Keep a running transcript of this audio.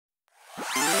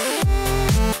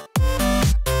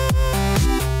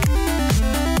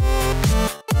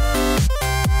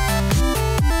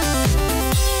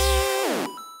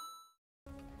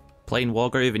Playing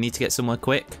WarGroove, I need to get somewhere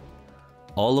quick.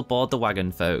 All aboard the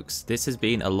wagon, folks. This has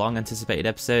been a long anticipated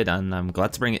episode and I'm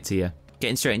glad to bring it to you.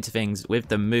 Getting straight into things with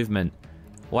the movement.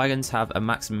 Wagons have a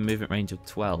maximum movement range of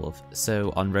 12,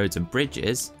 so on roads and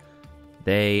bridges,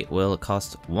 they will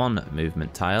cost 1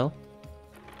 movement tile.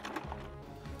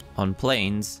 On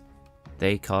plains,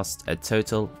 they cost a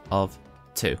total of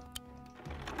 2.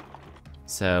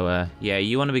 So yeah,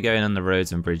 you want to be going on the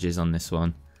roads and bridges on this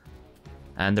one.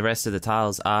 And the rest of the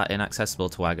tiles are inaccessible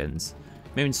to wagons.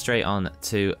 Moving straight on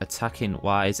to attacking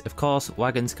wise, of course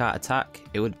wagons can't attack.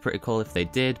 It would be pretty cool if they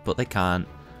did, but they can't.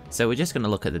 So we're just going to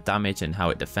look at the damage and how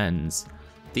it defends.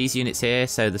 These units here,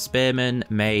 so the Spearmen,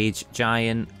 Mage,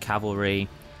 Giant, Cavalry,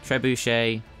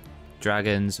 Trebuchet,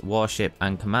 Dragons, Warship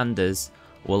and Commanders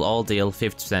will all deal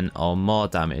 50% or more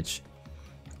damage.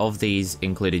 Of these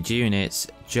included units,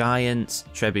 Giants,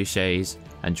 Trebuchets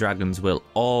and Dragons will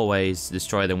always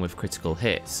destroy them with critical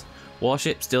hits.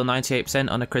 Warship still 98%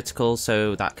 on a critical,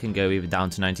 so that can go either down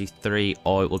to 93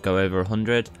 or it will go over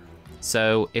 100.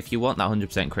 So if you want that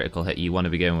 100% critical hit, you want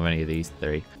to be going with any of these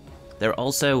 3. They're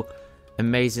also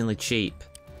amazingly cheap.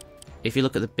 If you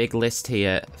look at the big list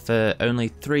here, for only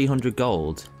 300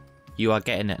 gold, you are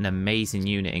getting an amazing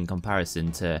unit in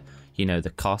comparison to, you know,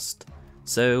 the cost.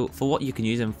 So for what you can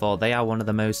use them for, they are one of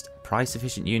the most price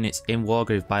efficient units in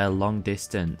WarGroove by a long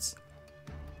distance.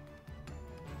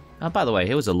 Oh, by the way,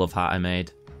 here was a love heart I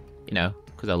made, you know,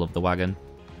 because I love the wagon.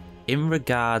 In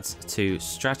regards to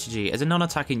strategy, as a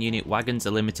non-attacking unit, wagons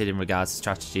are limited in regards to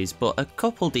strategies, but a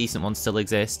couple decent ones still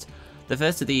exist. The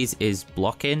first of these is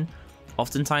blocking.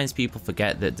 Oftentimes people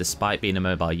forget that despite being a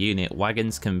mobile unit,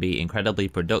 wagons can be incredibly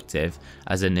productive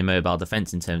as an immobile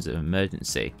defense in terms of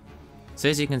emergency. So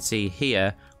as you can see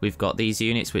here, we've got these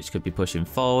units which could be pushing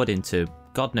forward into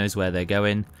God knows where they're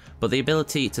going, but the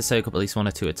ability to soak up at least 1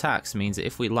 or 2 attacks means that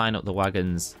if we line up the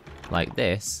wagons like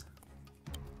this,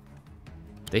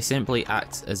 they simply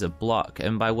act as a block,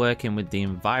 and by working with the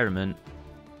environment,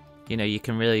 you know, you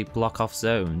can really block off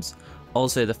zones.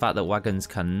 Also, the fact that wagons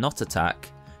cannot attack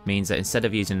means that instead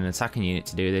of using an attacking unit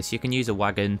to do this, you can use a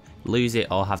wagon, lose it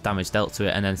or have damage dealt to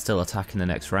it, and then still attack in the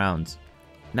next round.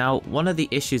 Now, one of the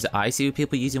issues that I see with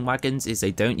people using wagons is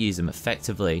they don't use them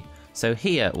effectively. So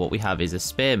here, what we have is a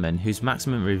Spearman whose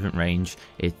maximum movement range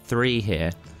is 3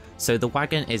 here. So the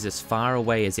wagon is as far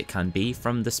away as it can be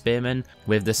from the Spearman,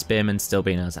 with the Spearman still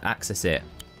being able to access it.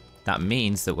 That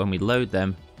means that when we load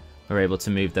them, we're able to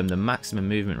move them the maximum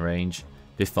movement range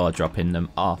before dropping them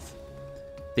off.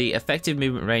 The effective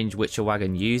movement range which a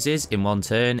wagon uses in 1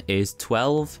 turn is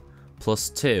 12 plus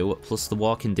 2 plus the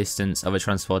walking distance of a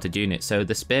transported unit. So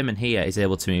the Spearman here is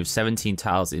able to move 17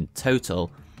 tiles in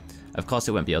total. Of course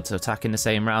it won't be able to attack in the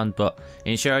same round, but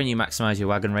ensuring you maximise your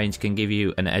wagon range can give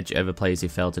you an edge over players who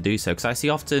fail to do so. Because I see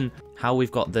often how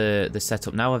we've got the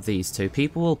setup now of these two,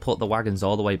 people will put the wagons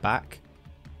all the way back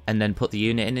and then put the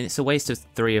unit in, and it's a waste of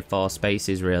 3 or 4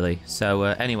 spaces really. So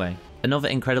anyway, another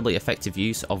incredibly effective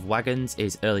use of wagons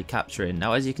is early capturing.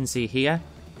 Now as you can see here,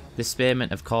 the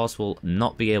Spearman of course will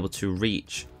not be able to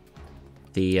reach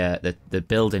the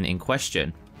building in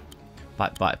question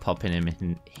by popping him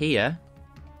in here.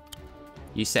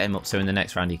 You set him up so in the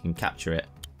next round you can capture it.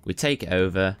 We take it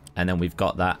over and then we've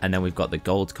got that, and then we've got the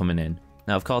gold coming in.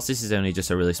 Now of course this is only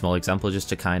just a really small example just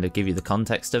to kind of give you the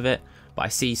context of it, but I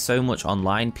see so much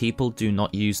online people do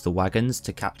not use the wagons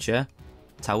to capture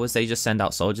towers, they just send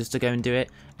out soldiers to go and do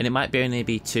it, and it might be only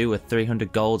be 200 or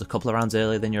 300 gold a couple of rounds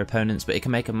earlier than your opponents, but it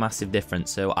can make a massive difference,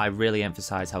 so I really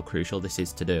emphasize how crucial this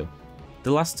is to do.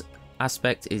 The last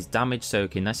aspect is damage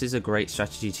soaking. This is a great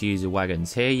strategy to use with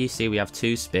wagons. Here you see we have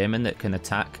 2 Spearmen that can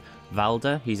attack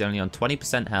Valda. He's only on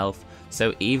 20% health,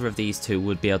 so either of these 2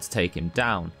 would be able to take him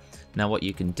down. Now what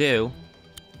you can do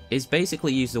is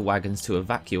basically use the wagons to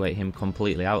evacuate him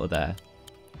completely out of there,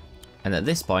 and at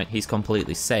this point he's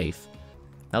completely safe.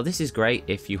 Now this is great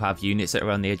if you have units that are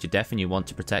on the edge of death and you want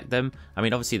to protect them. I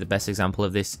mean obviously the best example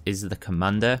of this is the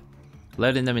Commander.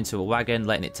 Loading them into a wagon,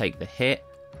 letting it take the hit,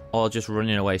 or just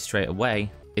running away straight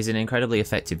away is an incredibly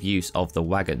effective use of the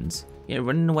wagons. You know,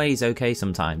 running away is okay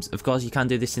sometimes. Of course you can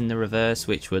do this in the reverse,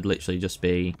 which would literally just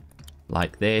be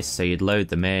like this. So you'd load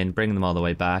them in, bring them all the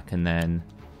way back, and then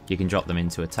you can drop them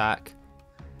into attack.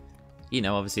 You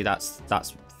know, obviously that's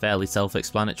fairly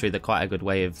self-explanatory. They're quite a good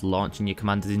way of launching your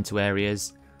commanders into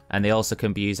areas. And they also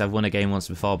can be used, I've won a game once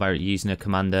before by using a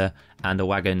commander and a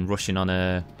wagon rushing on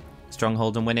a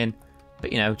stronghold and winning.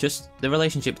 But you know, just the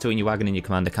relationship between your wagon and your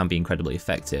commander can be incredibly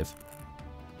effective.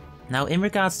 Now, in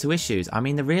regards to issues, I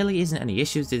mean, there really isn't any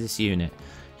issues to this unit.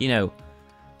 You know,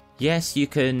 yes, you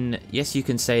can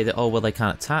say that, oh, well, they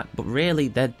can't attack, but really,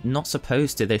 they're not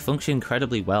supposed to. They function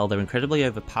incredibly well. They're incredibly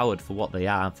overpowered for what they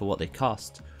are and for what they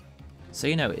cost. So,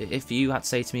 you know, if you had to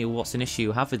say to me, what's an issue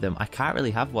you have with them, I can't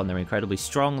really have one. They're incredibly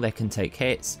strong. They can take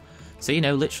hits. So, you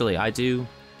know, literally, I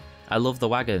love the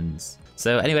wagons.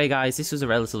 So, anyway, guys, this was a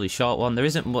relatively short one. There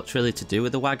isn't much really to do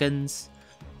with the wagons.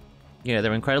 You know,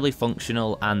 they're incredibly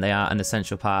functional and they are an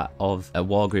essential part of a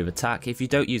WarGroove attack. If you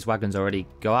don't use wagons already,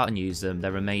 go out and use them.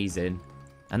 They're amazing.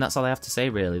 And that's all I have to say,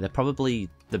 really. They're probably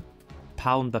the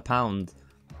pound by pound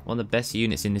one of the best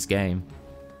units in this game.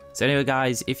 So anyway,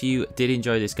 guys, if you did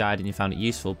enjoy this guide and you found it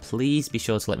useful, please be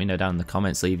sure to let me know down in the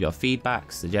comments. Leave your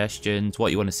feedback, suggestions,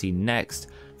 what you want to see next.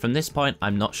 From this point,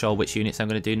 I'm not sure which units I'm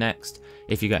going to do next.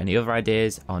 If you got any other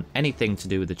ideas on anything to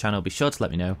do with the channel, be sure to let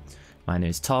me know. My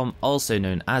name is Tom, also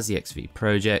known as the XV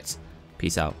Project.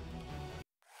 Peace out.